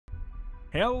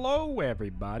Hello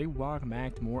everybody, welcome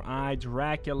back to more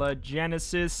Dracula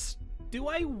Genesis. Do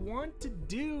I want to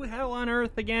do Hell on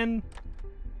Earth again?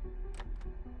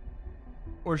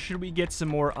 Or should we get some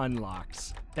more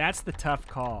unlocks? That's the tough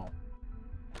call.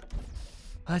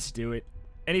 Let's do it.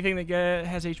 Anything that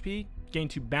has HP, gain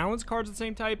 2 balance cards of the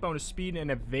same type, bonus speed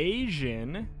and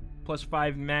evasion, plus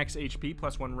 5 max HP,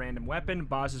 plus 1 random weapon.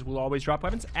 Bosses will always drop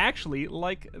weapons. Actually,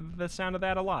 like the sound of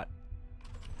that a lot.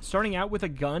 Starting out with a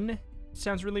gun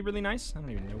sounds really, really nice. I don't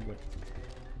even know what...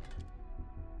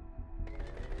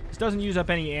 This doesn't use up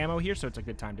any ammo here, so it's a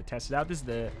good time to test it out. This is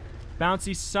the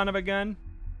bouncy son of a gun.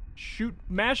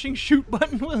 Mashing shoot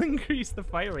button will increase the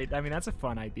fire rate. I mean, that's a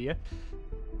fun idea.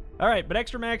 Alright, but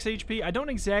extra max HP. I don't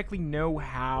exactly know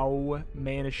how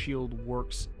Mana Shield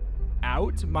works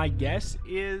out. My guess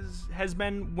has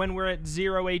been when we're at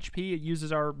 0 HP, it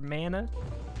uses our mana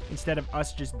instead of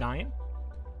us just dying.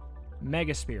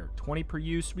 Mega Spear, 20 per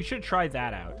use. We should try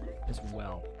that out as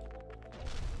well.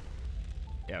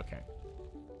 Yeah, okay.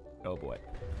 Oh boy.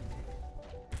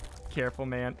 Careful,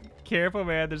 man. Careful,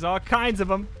 man. There's all kinds of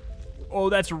them.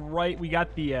 Oh, that's right. We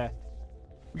got the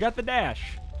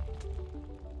dash.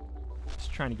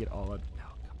 Just trying to get all of...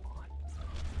 Oh, come on.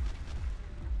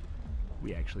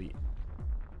 We actually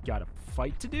got a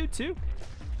fight to do, too.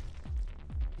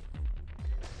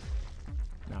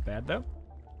 Not bad, though.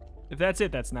 If that's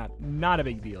it, that's not a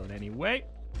big deal in any way.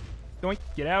 Doink,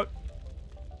 get out.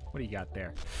 What do you got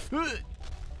there?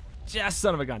 Just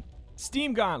son of a gun.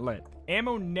 Steam Gauntlet.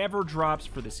 Ammo never drops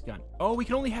for this gun. Oh, we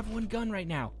can only have one gun right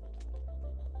now.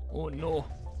 Oh, no.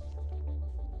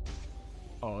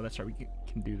 Oh, that's right. We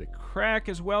can do the crack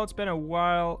as well. It's been a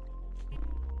while.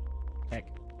 Heck.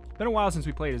 It's been a while since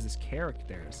we played as this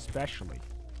character, especially.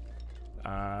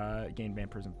 Gain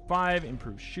Vampirism 5.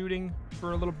 Improve shooting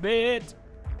for a little bit.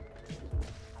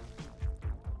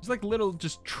 There's like little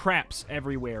just traps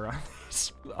everywhere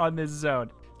on this zone.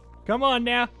 Come on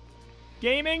now.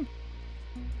 Gaming?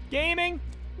 Gaming?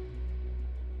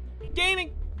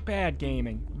 Gaming? Bad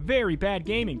gaming. Very bad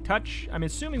gaming. Touch. I'm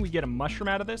assuming we get a mushroom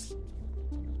out of this.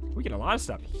 We get a lot of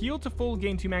stuff. Heal to full,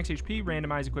 gain 2 max HP,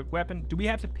 randomize equipped weapon. Do we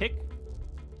have to pick?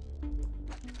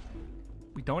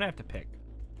 We don't have to pick.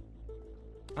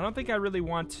 I don't think I really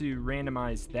want to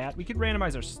randomize that. We could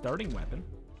randomize our starting weapon.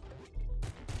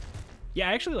 Yeah,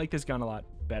 I actually like this gun a lot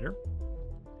better.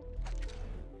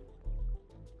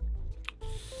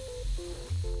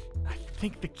 I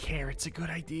think the carrot's a good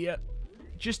idea.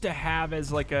 Just to have as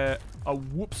like a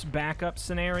whoops backup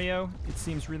scenario. It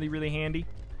seems really, really handy.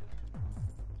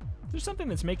 There's something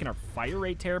that's making our fire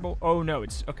rate terrible. Oh, no,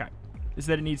 it's... Okay. Is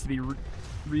that it needs to be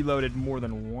reloaded more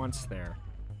than once there.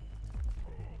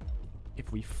 If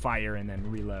we fire and then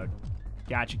reload.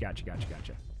 Gotcha, gotcha, gotcha,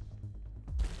 gotcha.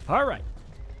 All right.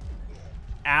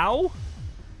 Ow.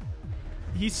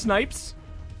 He snipes.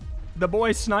 The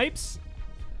boy snipes.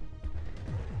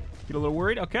 Get a little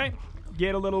worried. Okay.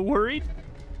 Get a little worried.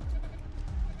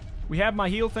 We have my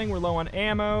heal thing. We're low on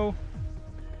ammo.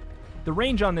 The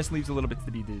range on this leaves a little bit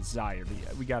to be desired.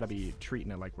 We got to be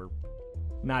treating it like we're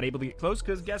not able to get close,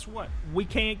 because guess what? We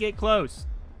can't get close.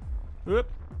 Oop.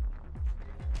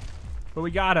 But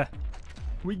we gotta.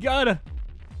 We gotta.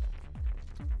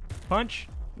 Punch.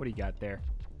 What do you got there?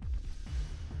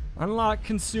 Unlock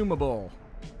consumable.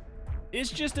 It's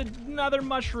just another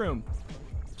mushroom.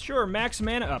 Sure, max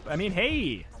mana up. I mean,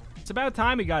 hey, it's about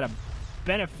time we got a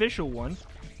beneficial one.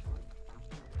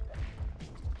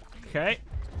 Okay.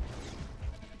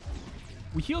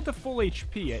 We healed to full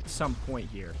HP at some point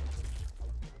here.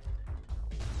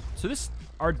 So this,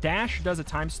 our dash does a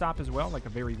time stop as well, like a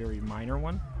very, very minor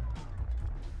one.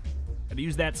 Gotta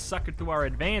use that sucker to our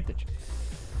advantage.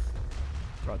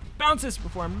 Throw out the bounces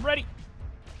before I'm ready.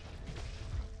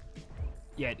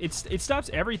 Yeah, it stops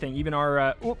everything, even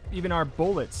our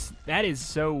bullets. That is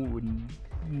so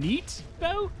neat,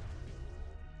 though.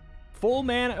 Full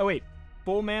mana. Oh wait,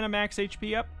 full mana, max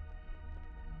HP up.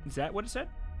 Is that what it said?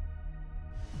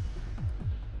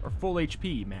 Or full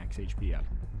HP, max HP up.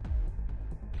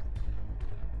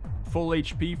 Full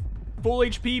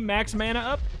HP, max mana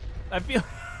up. I feel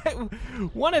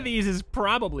one of these is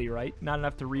probably right. Not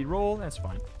enough to re-roll. That's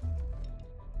fine.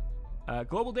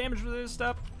 Global damage for this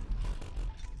stuff.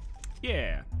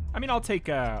 Yeah. I mean, I'll take,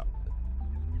 oh,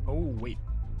 wait.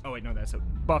 Oh, wait, no, that's a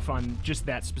buff on just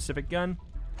that specific gun.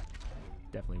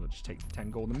 Definitely will just take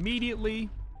 10 gold immediately.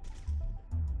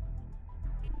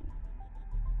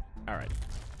 All right.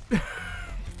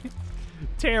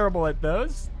 Terrible at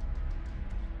those.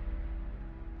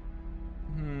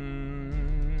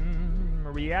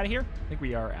 Are we out of here? I think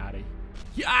we are out of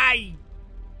here. Yay!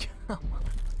 Come on.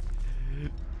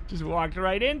 Just walked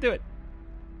right into it.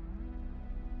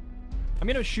 I'm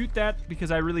gonna shoot that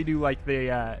because I really do like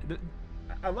the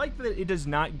I like that it does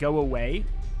not go away,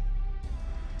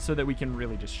 so that we can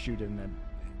really just shoot it and then,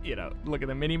 you know, look at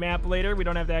the mini-map later. We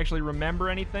don't have to actually remember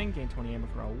anything. Gain 20 ammo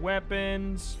for all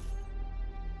weapons.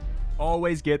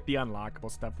 Always get the unlockable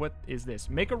stuff. What is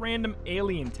this? Make a random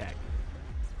alien tech.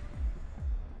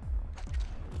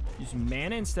 Use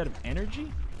mana instead of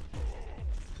energy?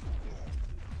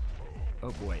 Oh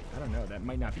boy, I don't know. That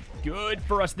might not be good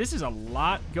for us. This is a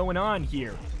lot going on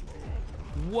here.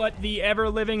 What the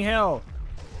ever-living hell?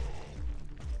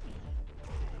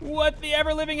 What the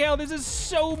ever-living hell? This is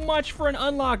so much for an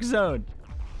unlock zone.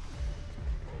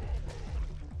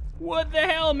 What the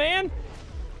hell, man?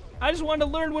 I just wanted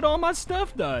to learn what all my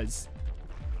stuff does.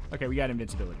 Okay, we got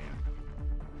invincibility now.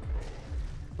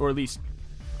 Or at least,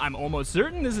 I'm almost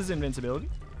certain this is invincibility.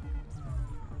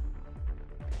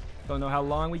 Don't know how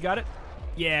long we got it.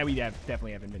 Yeah, we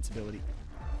definitely have invincibility.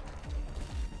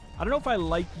 I don't know if I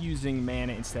like using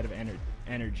mana instead of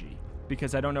energy,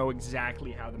 because I don't know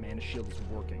exactly how the mana shield is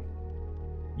working.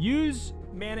 Use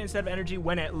mana instead of energy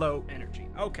when at low energy.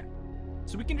 Okay.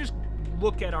 So we can just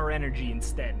look at our energy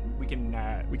instead. We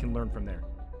can learn from there.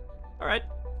 All right.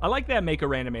 I like that make a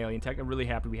random alien tech. I'm really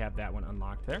happy we have that one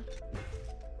unlocked there.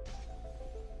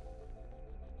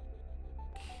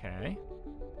 Okay.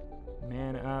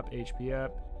 Mana up, HP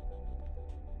up.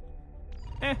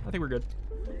 I think we're good.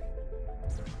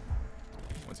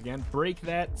 Once again, break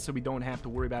that so we don't have to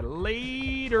worry about it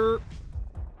later.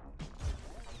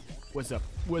 What's up?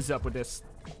 What's up with this?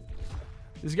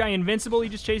 This guy invincible? He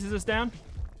just chases us down?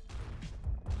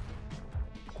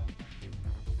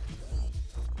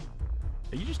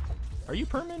 Are you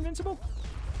perma invincible?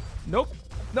 Nope.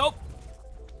 Nope.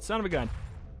 Son of a gun.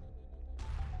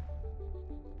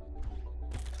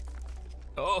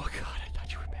 Oh, God, I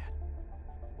thought you were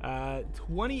bad.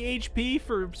 20 HP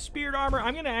for spirit armor.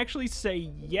 I'm going to actually say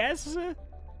yes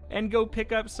and go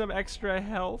pick up some extra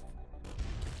health.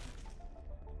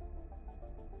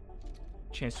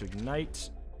 Chance to ignite.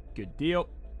 Good deal.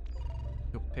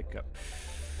 Go pick up.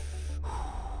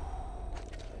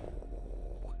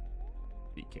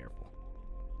 Be careful.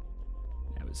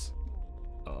 That was...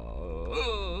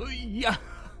 Oh, yeah.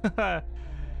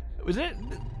 Was it?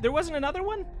 There wasn't another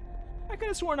one? I could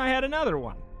have sworn I had another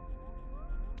one.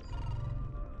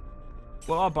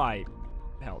 Well, I'll buy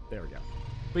health. There we go.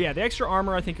 But yeah, the extra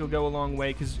armor I think will go a long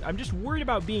way, because I'm just worried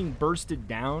about being bursted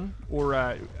down, or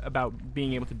about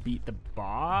being able to beat the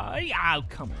boss. Oh,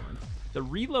 come on. The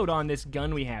reload on this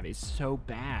gun we have is so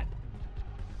bad.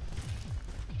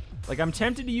 Like, I'm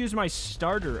tempted to use my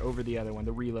starter over the other one.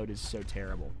 The reload is so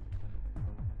terrible.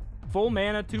 Full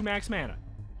mana, 2 max mana.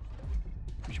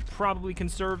 We should probably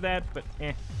conserve that, but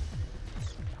eh.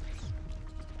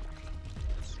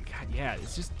 God, yeah,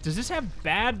 it's just... Does this have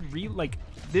bad like,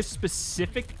 this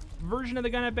specific version of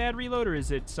the gun have bad reload, or is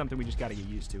it something we just gotta get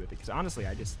used to with it? Because honestly,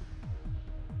 I just...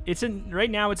 right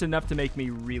now, it's enough to make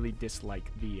me really dislike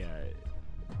the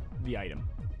item.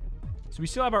 So we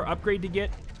still have our upgrade to get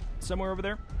somewhere over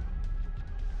there.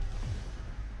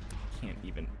 Can't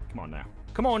even... Come on now.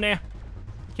 Come on now.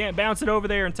 Can't bounce it over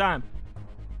there in time.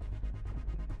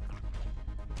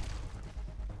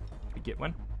 We get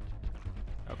one?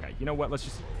 Okay, you know what? Let's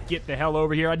just get the hell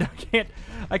over here.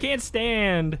 I can't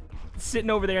stand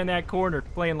sitting over there in that corner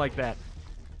playing like that.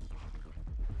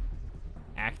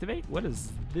 Activate? What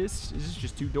is this? Is this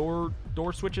just 2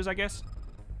 door switches, I guess?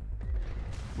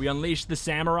 We unleash the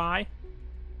samurai.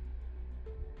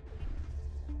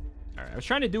 Alright, I was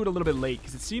trying to do it a little bit late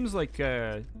because it seems like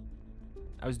I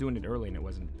was doing it early and it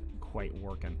wasn't quite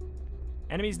working.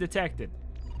 Enemies detected.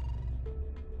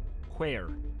 Where?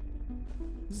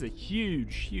 This is a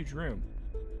huge, huge room.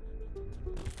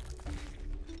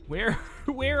 Where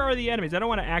are the enemies? I don't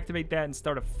want to activate that and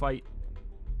start a fight.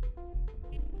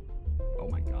 Oh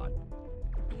my god.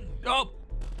 Oh!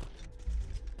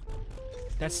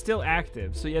 That's still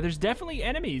active. So yeah, there's definitely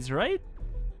enemies, right?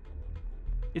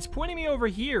 It's pointing me over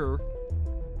here.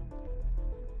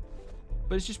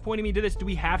 But it's just pointing me to this. Do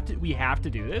we have to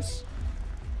do this?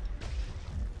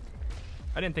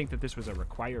 I didn't think that this was a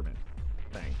requirement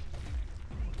thing.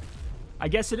 I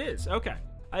guess it is. Okay.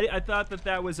 I thought that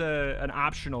that was an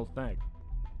optional thing.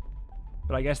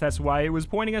 But I guess that's why it was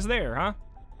pointing us there, huh?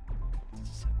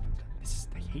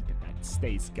 I hate that that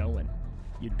stays going.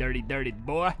 You dirty, dirty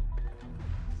boy.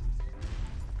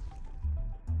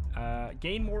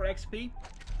 Gain more XP.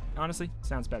 Honestly,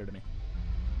 sounds better to me.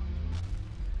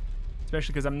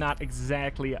 Especially because I'm not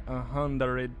exactly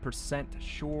 100%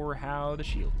 sure how the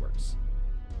shield works.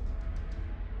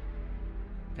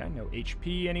 Okay, no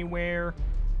HP anywhere.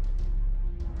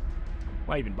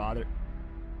 Why even bother?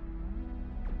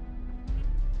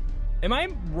 Am I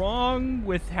wrong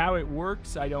with how it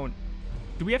works? I don't...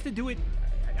 Do we have to do it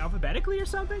alphabetically or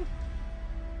something?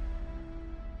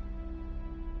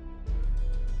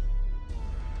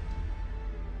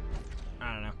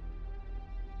 I don't know.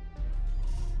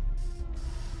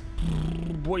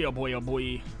 Boy, oh boy, oh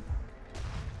boy.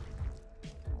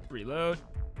 Reload.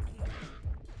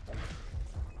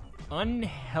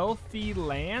 Unhealthy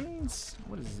lands?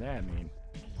 What does that mean?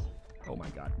 Oh my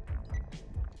god.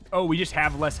 Oh, we just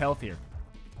have less health here.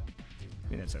 I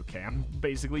mean, that's okay. I'm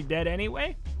basically dead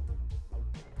anyway.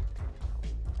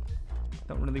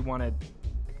 Don't really want to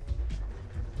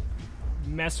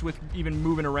mess with even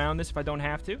moving around this if I don't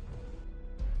have to.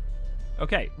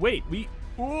 Okay, wait. We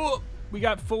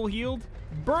got full healed.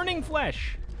 Burning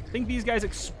flesh. Think these guys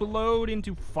explode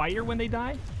into fire when they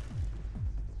die?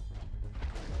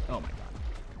 Oh my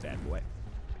god. Bad boy.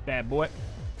 Bad boy.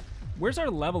 Where's our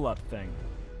level up thing?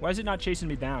 Why is it not chasing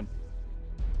me down?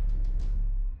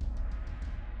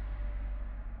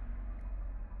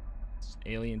 It's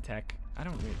alien tech. I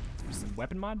don't really... Is it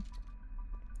weapon mod?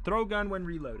 Throw gun when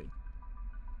reloading.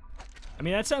 I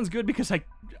mean, that sounds good because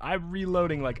I'm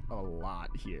reloading like a lot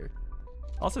here.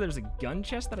 Also, there's a gun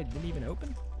chest that I didn't even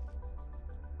open.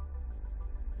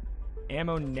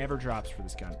 Ammo never drops for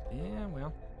this gun. Yeah,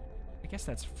 well, I guess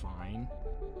that's fine.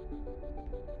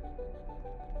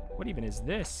 What even is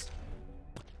this?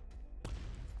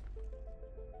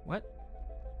 What?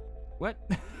 What?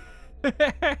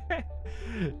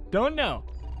 Don't know.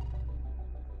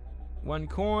 1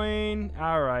 coin.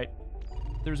 All right.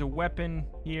 There's a weapon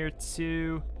here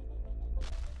too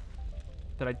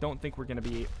that I don't think we're going to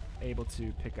be able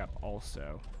to pick up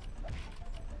also.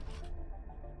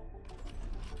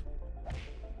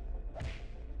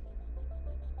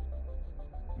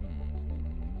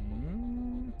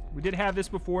 We did have this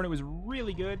before and it was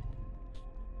really good.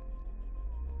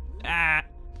 Ah.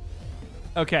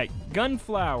 Okay,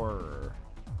 gunflower.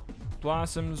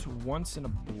 Blossoms once in a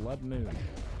blood moon.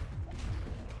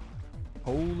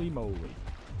 Holy moly.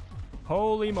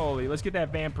 Holy moly. Let's get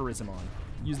that vampirism on.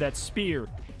 Use that spear.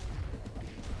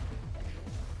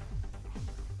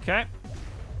 Okay.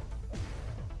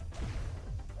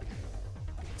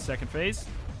 Second phase.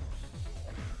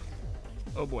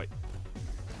 Oh boy.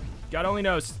 God only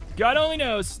knows. God only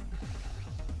knows.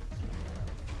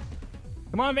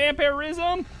 Come on,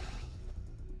 vampirism.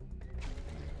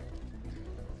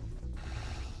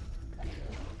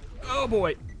 Oh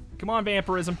boy. Come on,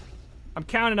 vampirism. I'm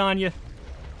counting on you.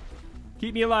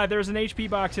 Keep me alive. There's an HP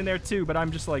box in there too, but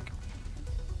I'm just like...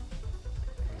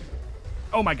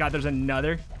 Oh my god, there's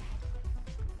another.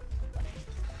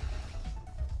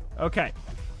 Okay.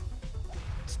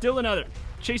 Still another.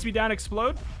 Chase me down,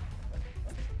 explode.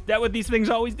 That what these things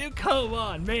always do? Come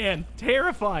on, man.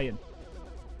 Terrifying.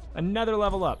 Another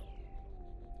level up.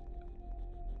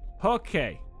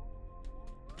 Okay.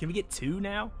 Can we get 2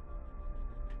 now?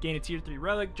 Gain a tier 3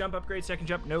 relic. Jump upgrade. Second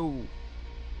jump. No.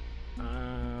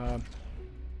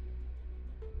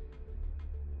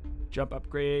 Jump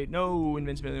upgrade. No.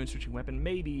 Invincibility when switching weapon.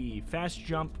 Maybe. Fast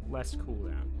jump. Less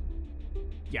cooldown.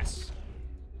 Yes.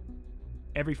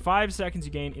 Every 5 seconds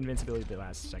you gain invincibility the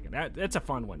last second. That's a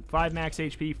fun one. 5 max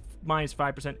HP, minus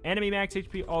 5%. Enemy max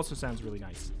HP also sounds really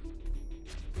nice.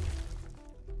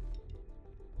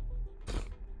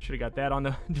 Should have got that on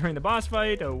the during the boss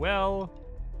fight. Oh well.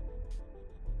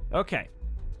 Okay.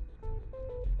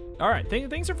 All right.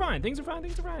 Things are fine. Things are fine.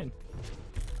 Things are fine.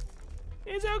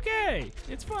 It's okay.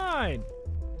 It's fine.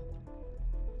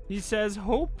 He says,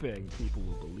 hoping people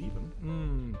will believe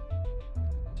him.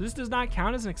 So this does not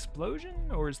count as an explosion,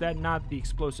 or is that not the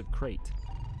explosive crate?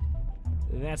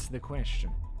 That's the question.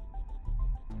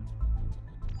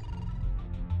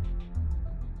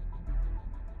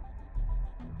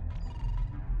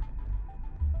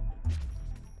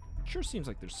 Sure seems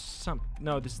like there's some...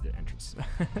 No, this is the entrance.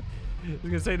 I was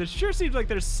gonna say, there sure seems like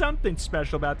there's something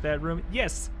special about that room.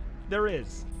 Yes, there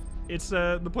is. It's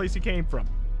the place he came from.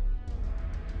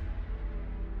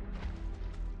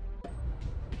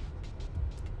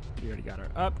 We already got our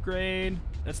upgrade.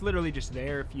 That's literally just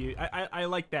there if you... I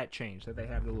like that change, that they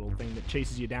have the little thing that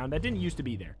chases you down. That didn't used to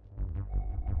be there.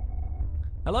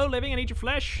 Hello, living. I need your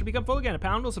flesh to become full again. A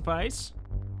pound will suffice.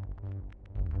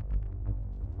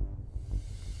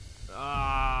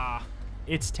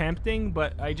 It's tempting,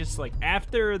 but I just, like,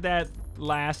 after that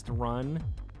last run...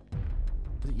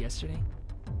 Was it yesterday?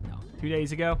 No, 2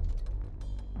 days ago?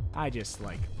 I just,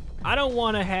 like... I don't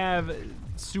want to have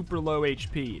super low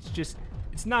HP. It's just...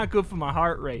 It's not good for my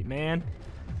heart rate, man.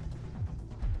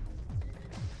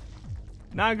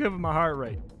 Not good for my heart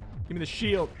rate. Give me the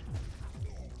shield.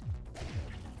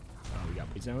 Oh, we got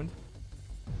zoned.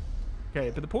 Okay,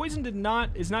 but the poison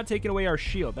is not taking away our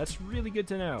shield. That's really good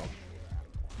to know.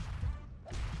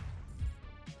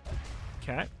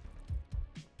 Okay.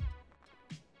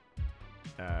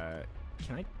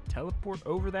 Can I teleport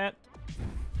over that?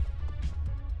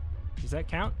 Does that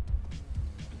count?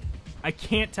 I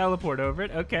can't teleport over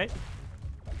it. Okay.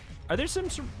 Are there some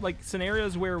like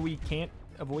scenarios where we can't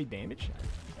avoid damage?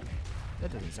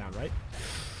 That doesn't sound right.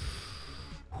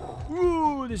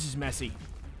 Ooh, this is messy.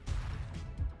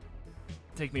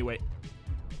 Take me away.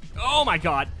 Oh my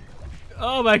god.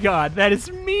 Oh my god. That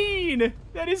is mean.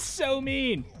 That is so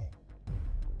mean.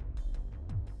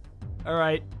 All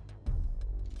right.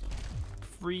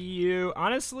 Free you.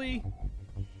 Honestly.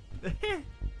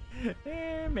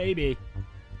 Maybe.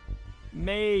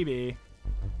 Maybe.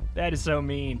 That is so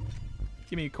mean.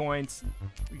 Give me coins.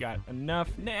 We got enough.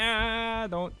 Nah,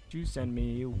 don't you send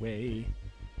me away.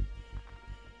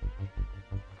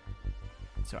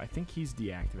 So I think he's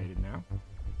deactivated now.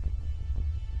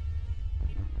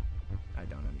 I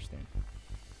don't understand.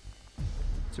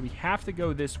 So we have to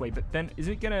go this way, but then is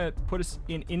it gonna put us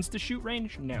in insta-shoot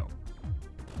range? No.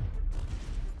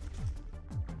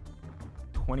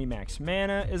 20 max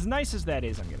mana. As nice as that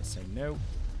is, I'm gonna say no.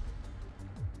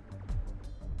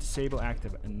 Disable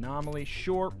active anomaly.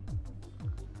 Sure.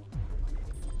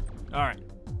 Alright.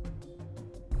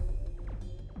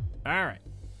 Alright.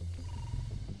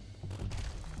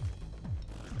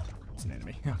 It's an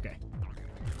enemy. Okay.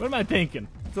 What am I thinking?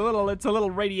 It's a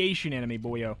little radiation enemy,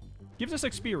 boyo. Gives us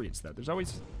experience though. There's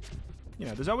always, you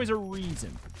know, there's always a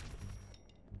reason.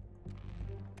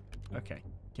 Okay.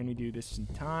 Can we do this in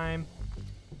time?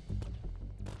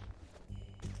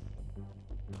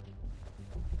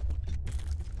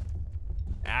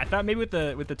 I thought maybe with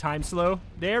the time slow.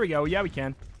 There we go. Yeah, we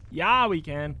can. Yeah, we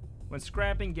can. When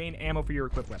scrapping, gain ammo for your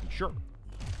equipped weapon. Sure.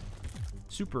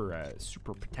 Super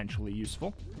potentially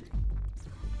useful.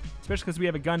 Especially because we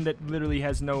have a gun that literally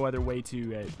has no other way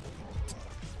to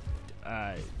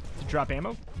drop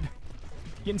ammo.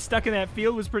 Getting stuck in that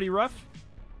field was pretty rough.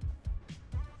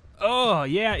 Oh,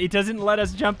 yeah. It doesn't let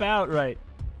us jump out right.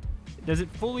 Does it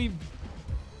fully...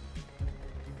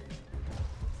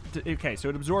 Okay, so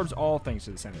it absorbs all things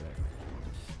to the center there.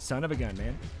 Son of a gun,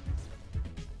 man.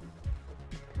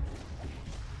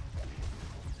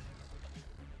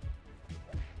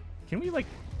 Can we, like...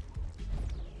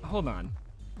 Hold on.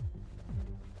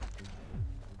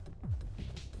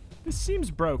 This seems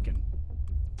broken.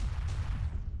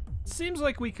 Seems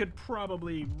like we could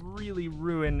probably really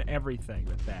ruin everything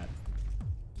with that.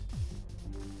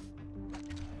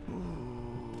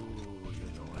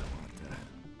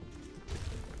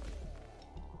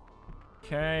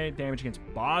 Okay, damage against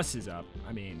boss is up.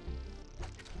 I mean,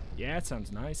 yeah, it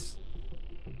sounds nice.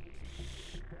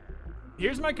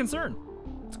 Here's my concern.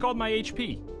 It's called my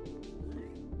HP.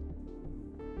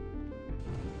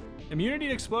 Immunity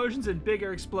to explosions and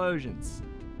bigger explosions.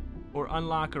 Or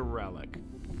unlock a relic.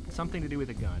 Something to do with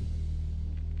a gun.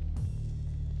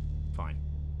 Fine.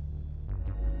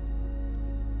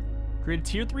 Create a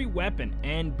tier 3 weapon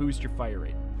and boost your fire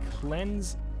rate.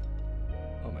 Cleanse...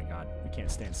 Oh my god, we can't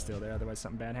stand still there, otherwise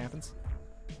something bad happens.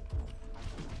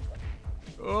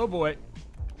 Oh boy.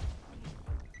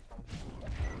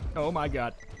 Oh my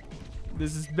god.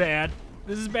 This is bad.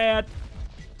 This is bad.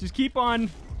 Just keep on.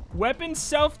 Weapon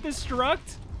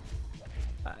self-destruct?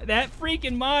 That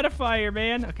freaking modifier,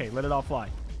 man. Okay, let it all fly.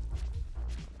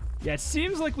 Yeah, it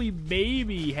seems like we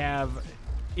maybe have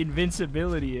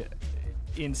invincibility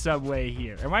in some way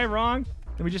here. Am I wrong?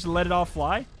 Can we just let it all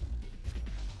fly?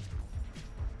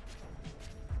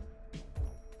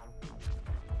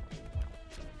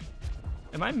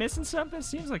 Am I missing something?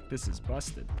 Seems like this is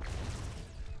busted.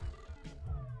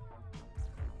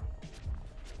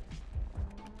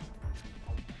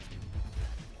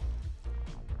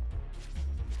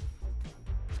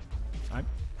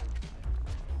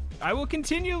 I will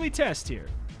continually test here.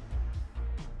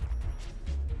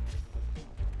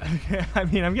 I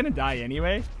mean, I'm gonna die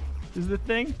anyway. Is the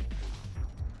thing.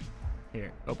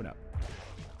 Here, open up.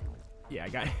 Yeah, I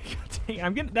got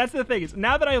it. That's the thing. Is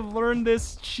now that I've learned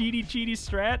this cheaty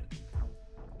strat,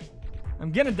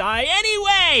 I'm gonna die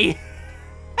anyway.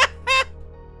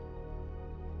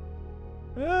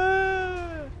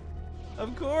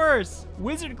 Of course.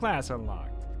 Wizard class unlocked.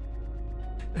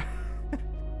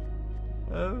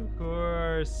 Of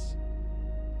course.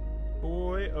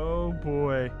 Boy, oh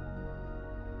boy.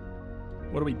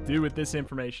 What do we do with this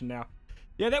information now?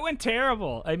 Yeah, that went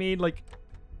terrible. I mean, like,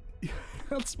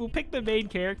 we'll pick the main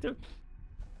character.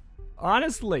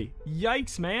 Honestly,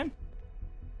 yikes, man.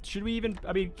 Should we even,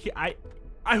 I mean, I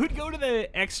would go to the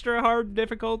extra hard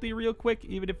difficulty real quick,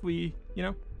 even if we, you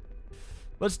know.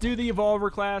 Let's do the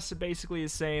Evolver class. It basically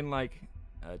is saying, like,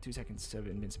 2 seconds of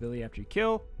invincibility after you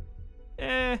kill.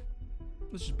 Let's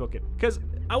just book it. Because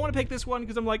I want to pick this one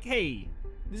because I'm like, hey,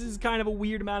 this is kind of a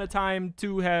weird amount of time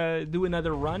to do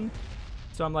another run.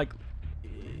 So I'm like,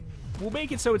 we'll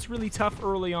make it so it's really tough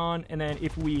early on, and then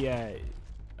if we, okay.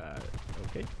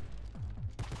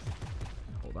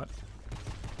 Hold on.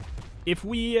 If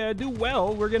we do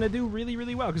well, we're going to do really,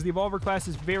 really well, because the Evolver class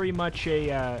is very much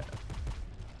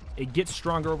it gets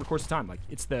stronger over the course of time. Like,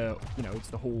 it's the, it's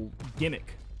the whole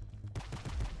gimmick.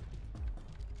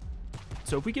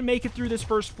 So if we can make it through this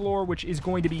first floor, which is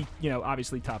going to be,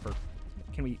 obviously tougher.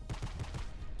 Can we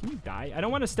die? I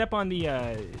don't want to step on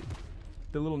the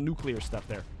little nuclear stuff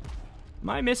there. Am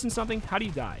I missing something? How do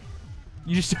you die?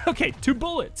 You just, okay, 2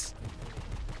 bullets.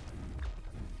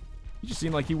 You just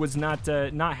seemed like he was not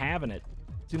having it.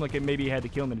 Seemed like maybe he had to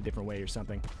kill him in a different way or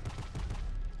something.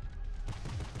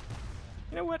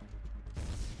 You know what?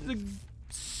 It's a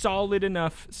solid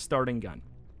enough starting gun.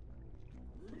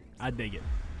 I dig it.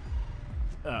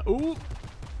 Ooh.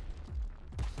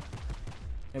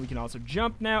 And we can also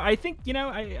jump now. I think,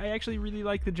 I actually really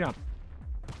like the jump.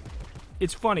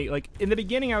 It's funny, like, in the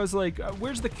beginning I was like,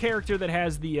 where's the character that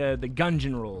has the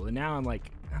Gungeon roll? And now I'm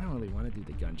like, I don't really want to do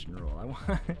the Gungeon roll.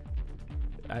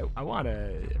 I want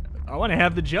to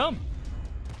have the jump.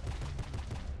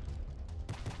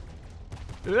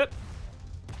 Oop.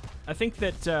 I think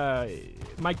that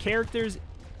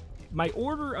my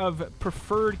order of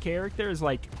preferred character is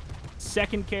like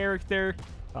second character.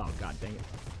 Oh, god dang it.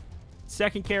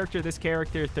 Second character, this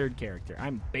character, third character.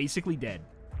 I'm basically dead.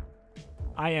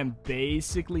 I am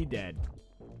basically dead.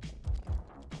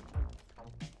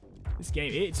 This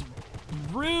game, it's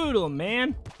brutal,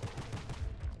 man.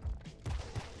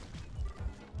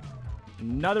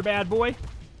 Another bad boy.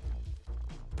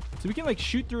 So we can, like,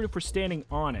 shoot through it if we're standing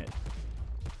on it.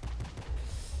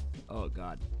 Oh,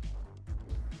 God.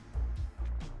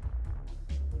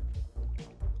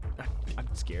 I'm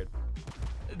scared.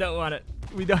 Don't want it.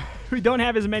 We don't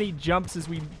have as many jumps as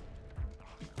we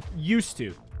used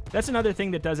to. That's another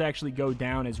thing that does actually go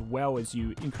down as well as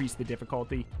you increase the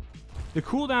difficulty. The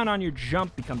cooldown on your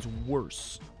jump becomes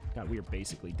worse. God, we are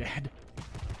basically dead.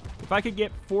 If I could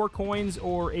get 4 coins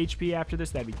or HP after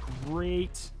this, that'd be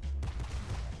great.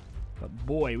 But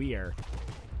boy, we are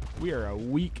a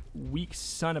weak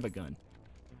son of a gun.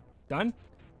 Done?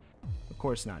 Of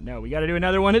course not. No, we got to do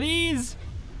another one of these.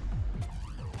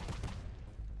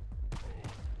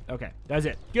 Okay, that's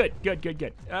it. Good.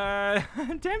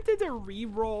 I'm tempted to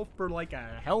re-roll for like a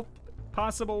health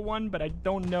possible one, but I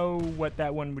don't know what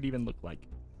that one would even look like.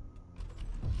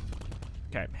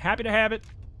 Okay, happy to have it.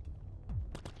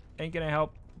 Ain't gonna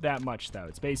help that much though.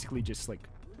 It's basically just like,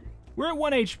 we're at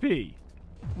 1 HP.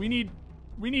 We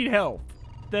need health.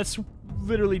 That's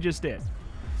literally just it.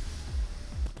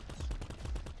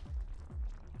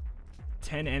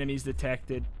 10 enemies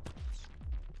detected.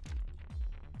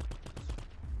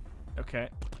 Okay.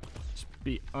 Just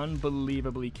be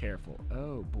unbelievably careful.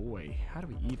 Oh boy. How do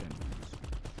we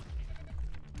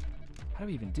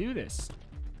even do this?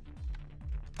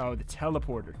 Oh, the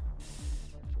teleporter.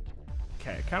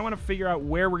 Okay, I kind of want to figure out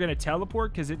where we're going to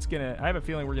teleport, because I have a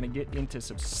feeling we're going to get into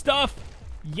some stuff.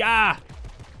 Yeah!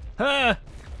 Huh!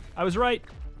 I was right.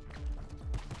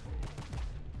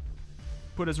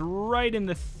 Put us right in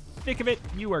the thick of it.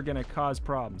 You are going to cause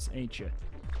problems, ain't you?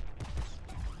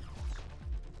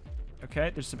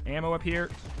 Okay, there's some ammo up here.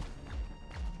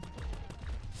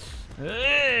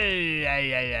 Hey,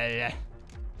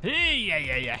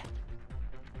 yeah.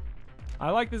 I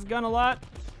like this gun a lot.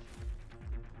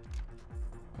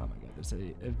 Oh my god, there's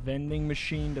a vending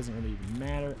machine. Doesn't really even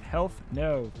matter. Health?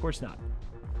 No, of course not.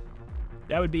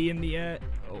 That would be in the,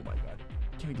 oh my god.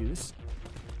 Can we do this?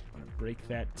 I want to break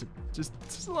that to just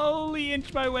slowly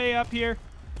inch my way up here.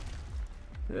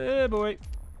 Oh boy.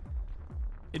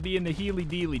 It'd be in the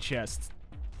Healy-Dealy chest.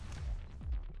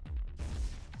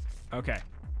 Okay.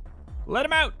 Let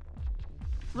him out!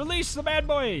 Release the bad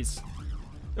boys!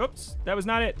 Oops, that was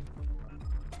not it.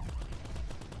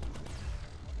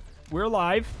 We're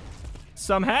alive.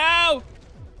 Somehow!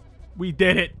 We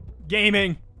did it.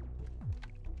 Gaming.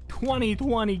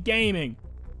 2020 gaming.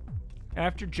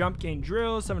 After jump, gain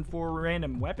drill. Summon 4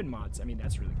 random weapon mods. I mean,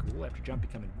 that's really cool. After jump,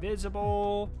 become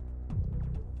invisible.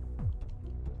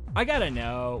 I gotta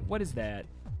know. What is that?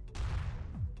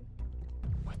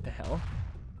 What the hell?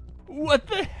 What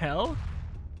the hell?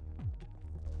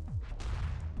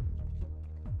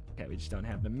 Okay, we just don't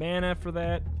have the mana for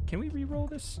that. Can we re-roll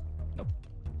this? Nope.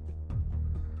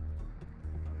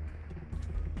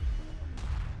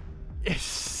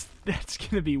 That's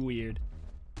gonna be weird.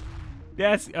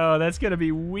 that's gonna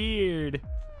be weird.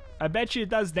 I bet you it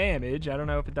does damage. I don't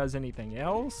know if it does anything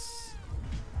else.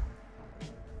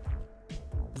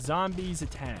 Zombies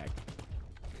attack.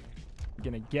 I'm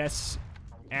gonna guess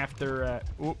after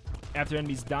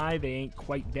enemies die, they ain't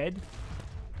quite dead.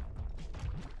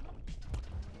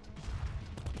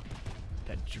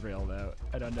 That drill, though.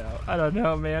 I don't know. I don't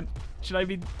know, man. Should I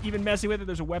be even messing with it?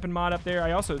 There's a weapon mod up there.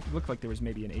 I also looked like there was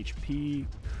maybe an HP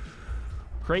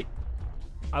crate.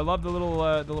 I love the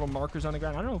little markers on the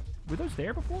ground. I don't know. Were those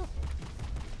there before?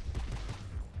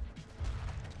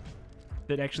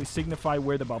 That actually signify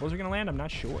where the bubbles are going to land? I'm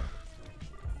not sure.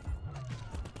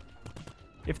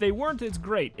 If they weren't, it's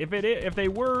great. If they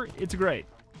were, it's great.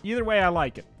 Either way, I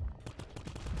like it.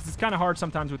 It's kind of hard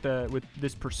sometimes with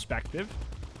this perspective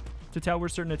to tell where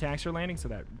certain attacks are landing, so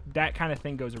that kind of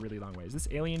thing goes a really long way. Is this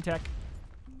alien tech?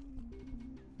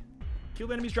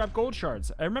 Killed enemies drop gold shards.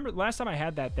 I remember last time I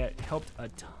had that helped a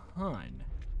ton.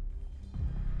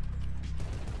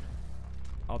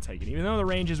 I'll take it. Even though the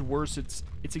range is worse, it's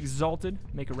exalted.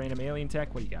 Make a random alien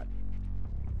tech. What do you got?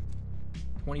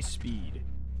 20 speed.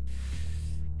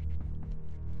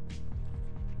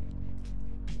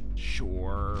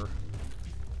 Sure.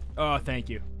 Oh, thank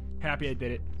you. Happy I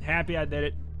did it. Happy I did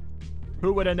it.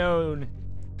 Who would have known?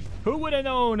 Who would have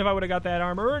known if I would have got that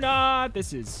armor or not?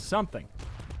 This is something.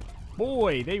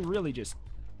 Boy, they really just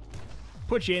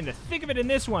put you in the thick of it in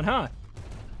this one, huh?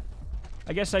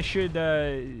 I guess I should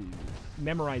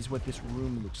memorize what this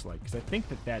room looks like, because I think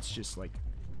that's just like,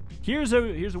 here's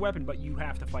a weapon, but you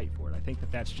have to fight for it. I think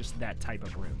that's just that type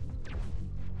of room.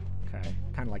 Okay,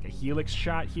 kind of like a helix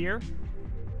shot here.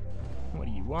 What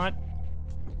do you want?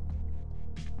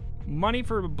 Money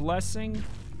for a blessing.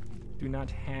 Do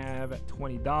not have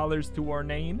 $20 to our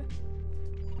name.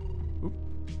 Oop.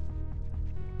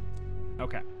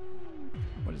 Okay.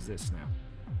 What is this now?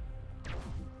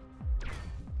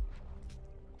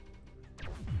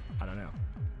 I don't know.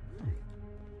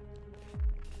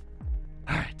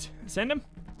 All right. Send him.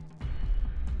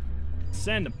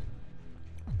 Send him.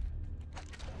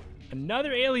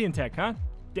 Another alien tech, huh?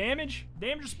 Damage?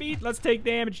 Damage or speed? Let's take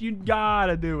damage. You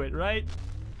gotta do it, right?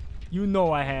 You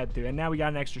know I had to. And now we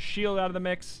got an extra shield out of the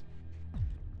mix.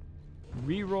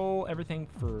 Reroll everything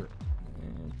for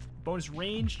bonus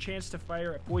range, chance to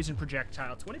fire a poison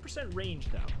projectile. 20% range,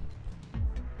 though.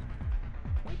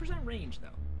 20% range, though.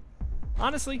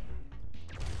 Honestly,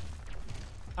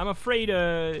 I'm afraid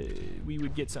we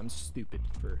would get something stupid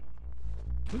for...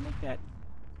 Can we make that?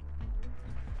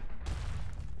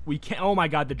 We can't... Oh, my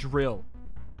God, the drill.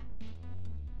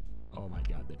 Oh, my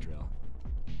God, the drill.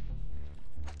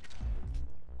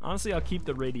 Honestly, I'll keep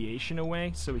the radiation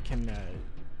away so we can,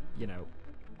 you know,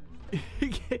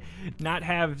 not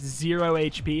have 0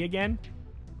 HP again.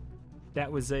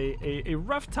 That was a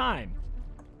rough time.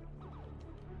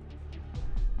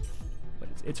 But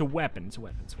it's a weapon. It's a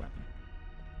weapon. It's a weapon.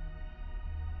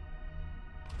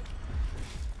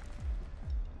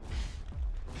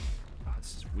 Oh,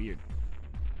 this is weird.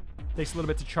 Takes a little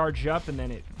bit to charge up, and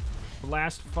then it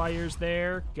blast fires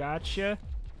there. Gotcha.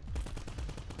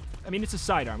 I mean, it's a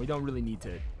sidearm. We don't really need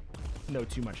to know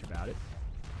too much about it.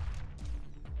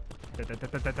 The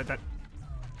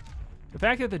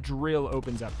fact that the drill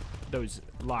opens up those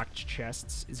locked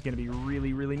chests is going to be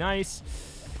really, really nice.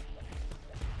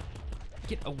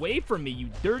 Get away from me,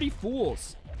 you dirty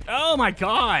fools. Oh, my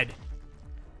God.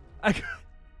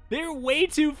 They're way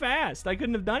too fast. I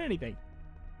couldn't have done anything.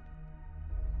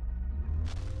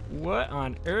 What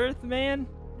on earth, man?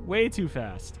 Way too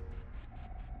fast.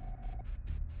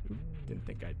 Didn't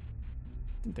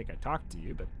think I talked to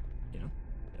you, but you know,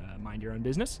 mind your own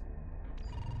business.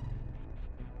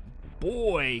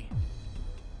 Boy,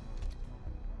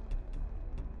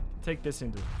 take this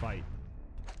into the fight.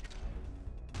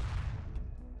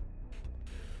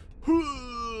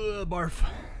 Barf.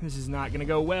 This is not gonna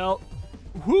go well.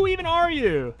 Who even are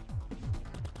you?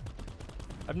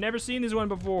 I've never seen this one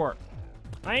before.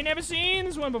 I ain't never seen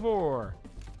this one before.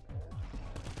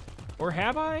 Or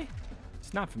have I?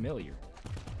 It's not familiar.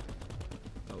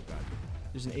 Oh, God.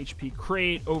 There's an HP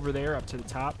crate over there up to the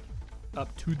top.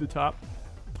 Up to the top.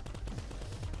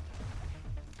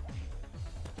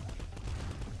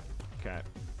 Okay.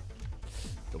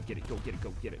 Go get it. Go get it.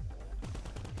 Go get it.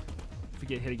 If we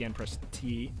get hit again, press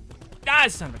T. Ah,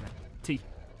 son of a gun. T.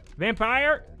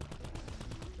 Vampire.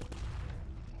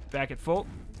 Back at full.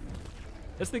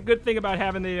 That's the good thing about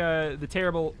having the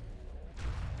terrible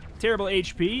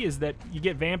HP is that you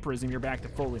get vampirism, you're back to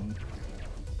full in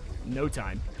no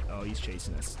time. Oh, he's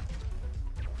chasing us.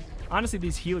 Honestly,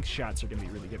 these helix shots are going to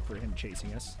be really good for him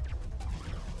chasing us.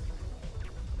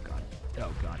 Oh, God.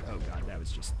 Oh, God. Oh, God. That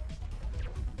was just...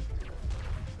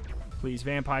 Please,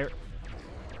 vampire.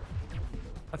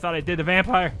 I thought I did the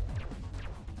vampire.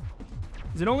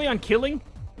 Is it only on killing?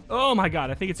 Oh my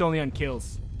god, I think it's only on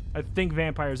kills. I think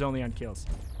vampire is only on kills.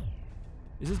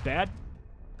 Is this bad?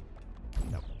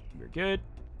 No, we're good.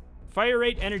 Fire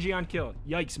rate, energy on kill.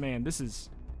 Yikes, man, this is...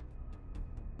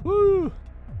 Woo!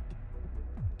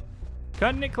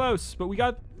 Cutting it close, but we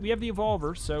have the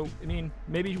evolver, so, I mean,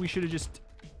 maybe we should have just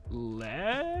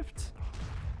left?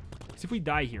 Because if we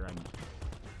die here, I'm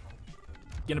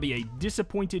gonna be a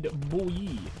disappointed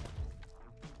boy.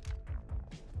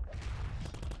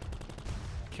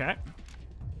 Okay.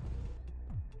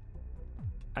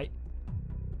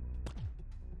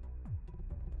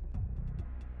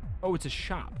 Oh, it's a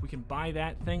shop. We can buy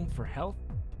that thing for health?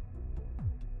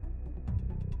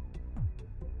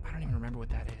 I don't even remember what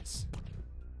that is.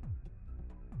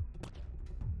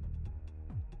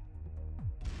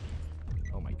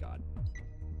 Oh my god.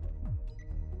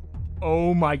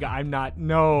 Oh my god, I'm not...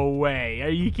 No way. Are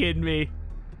you kidding me?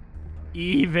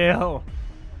 Evil.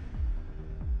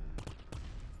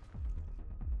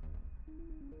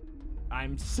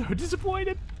 I'm so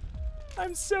disappointed.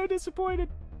 I'm so disappointed.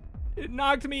 It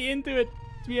knocked me into it.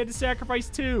 So we had to sacrifice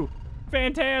 2.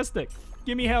 Fantastic.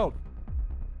 Give me help.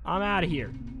 I'm out of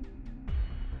here.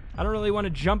 I don't really want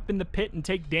to jump in the pit and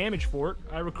take damage for it.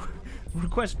 I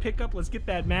request pickup. Let's get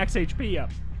that max HP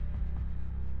up.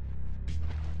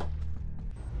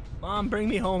 Mom, bring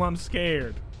me home. I'm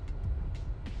scared.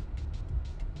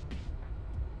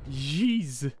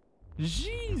 Jeez.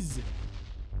 Jeez.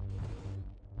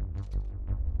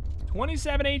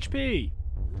 27 HP.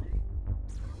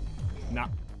 Nah.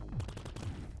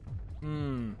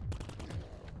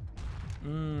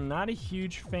 Not a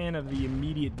huge fan of the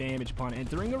immediate damage upon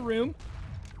entering a room.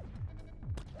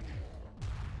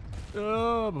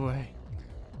 Oh boy.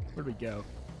 Where'd we go?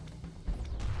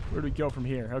 Where'd we go from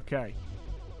here? Okay.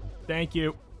 Thank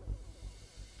you.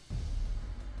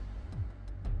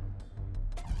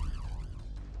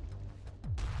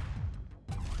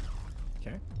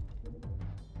 Okay.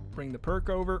 Bring the perk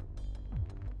over.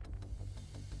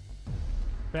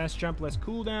 Fast jump, less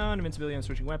cooldown, invincibility on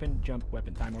switching weapon, jump,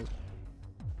 weapon, time over.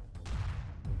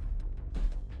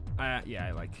 Yeah,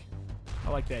 I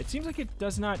like that. It seems like it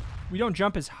does not... We don't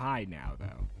jump as high now,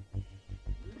 though.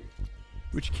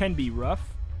 Which can be rough.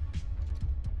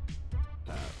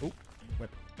 Oh,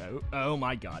 weapon. Oh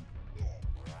my god.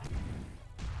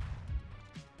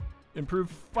 Improve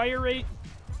fire rate.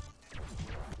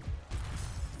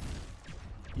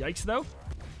 Yikes, though.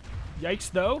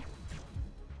 Yikes, though.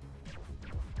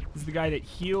 This is the guy that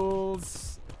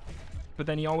heals, but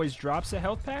then he always drops a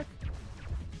health pack?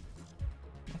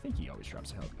 I think he always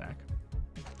drops a health pack.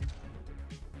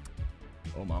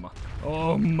 Oh, mama.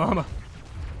 Oh, mama.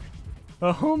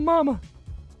 Oh, mama.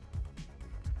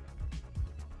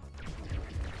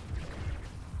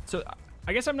 So,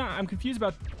 I guess I'm confused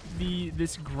about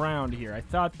this ground here. I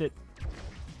thought that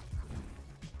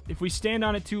if we stand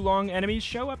on it too long, enemies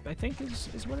show up, I think is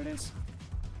what it is.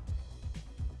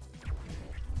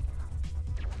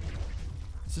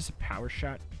 Is this a power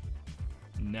shot?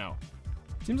 No.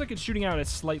 Seems like it's shooting out a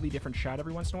slightly different shot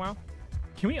every once in a while.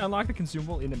 Can we unlock the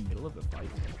consumable in the middle of the fight?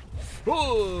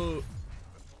 Oh!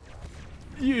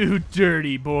 You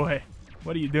dirty boy.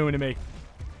 What are you doing to me?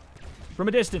 From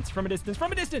a distance, from a distance,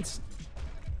 from a distance!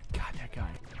 God, that guy.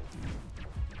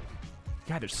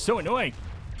 God, they're so annoying.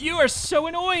 You are so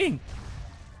annoying!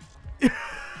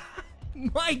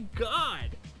 My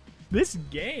God! This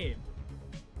game.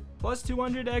 Plus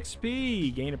 200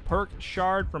 XP. Gain a perk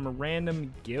shard from a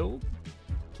random guild.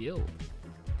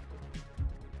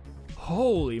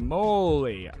 Holy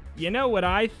moly. You know what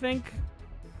I think?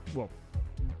 Well,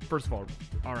 first of all,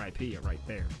 RIP right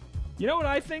there. You know what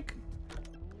I think?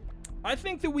 I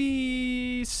think that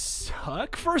we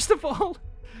suck, first of all.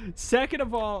 Second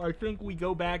of all, I think we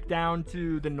go back down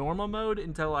to the normal mode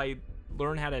until I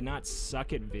learn how to not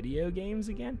suck at video games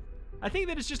again. I think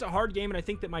that it's just a hard game, and I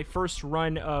think that my first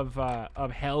run of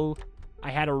Hell,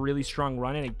 I had a really strong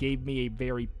run, and it gave me a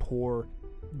very poor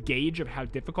gauge of how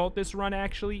difficult this run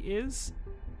actually is.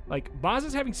 Like,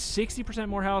 bosses having 60%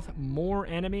 more health, more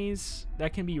enemies,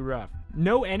 that can be rough.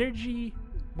 No energy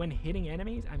when hitting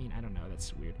enemies? I mean, I don't know,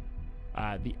 that's weird.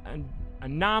 The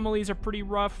anomalies are pretty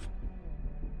rough.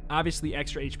 Obviously,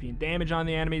 extra HP and damage on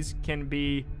the enemies can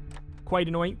be quite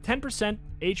annoying. 10%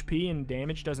 HP and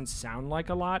damage doesn't sound like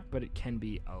a lot, but it can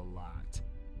be a lot.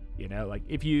 You know, like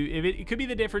if it could be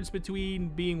the difference between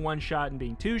being one-shot and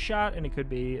being two-shot, and it could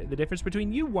be the difference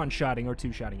between you one-shotting or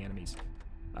two-shotting enemies.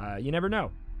 You never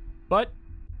know. But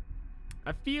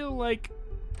I feel like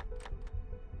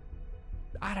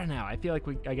I don't know. I feel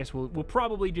like I guess we'll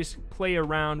probably just play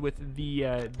around with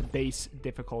the base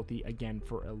difficulty again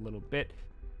for a little bit.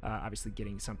 Obviously,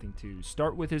 getting something to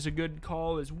start with is a good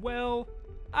call as well.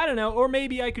 I don't know. Or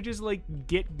maybe I could just, like,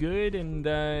 get good and,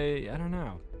 I don't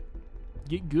know.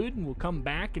 Get good and we'll come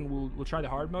back and we'll try the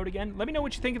hard mode again. Let me know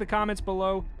what you think in the comments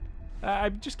below.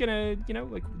 I'm just gonna, you know,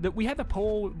 like, we had the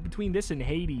poll between this and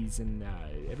Hades, and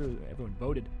everyone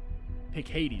voted pick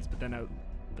Hades, but then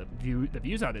the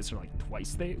views on this are like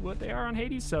twice what they are on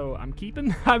Hades, so I'm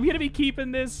gonna be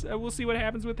keeping this. We'll see what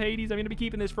happens with Hades. I'm gonna be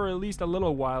keeping this for at least a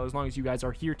little while, as long as you guys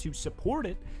are here to support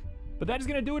it. But that is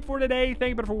gonna do it for today.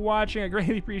 Thank you for watching. I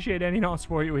greatly appreciate any and all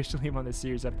support you wish to leave on this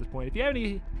series up to this point. If you have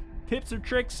any tips or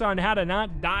tricks on how to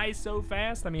not die so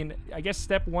fast, I mean, I guess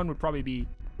step 1 would probably be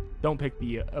don't pick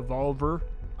the Evolver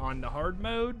on the hard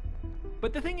mode.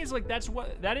 But the thing is, like,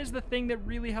 that is the thing that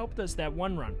really helped us that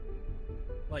one run.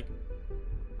 Like,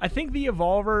 I think the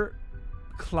Evolver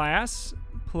class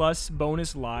plus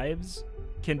bonus lives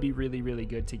can be really, really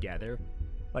good together.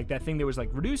 Like that thing that was like,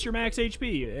 reduce your max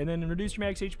HP, and then reduce your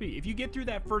max HP. If you get through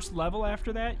that first level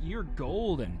after that, you're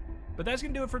golden. But that's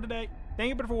going to do it for today.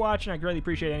 Thank you for watching. I greatly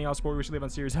appreciate any all support we should leave on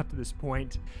series up to this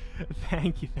point.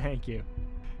 Thank you, thank you.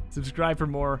 Subscribe for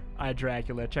more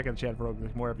Dracula. Check out the channel for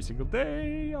more every single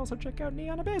day. Also check out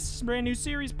Neon Abyss. Brand new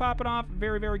series popping off.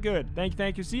 Very, very good. Thank you,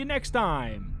 thank you. See you next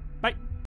time.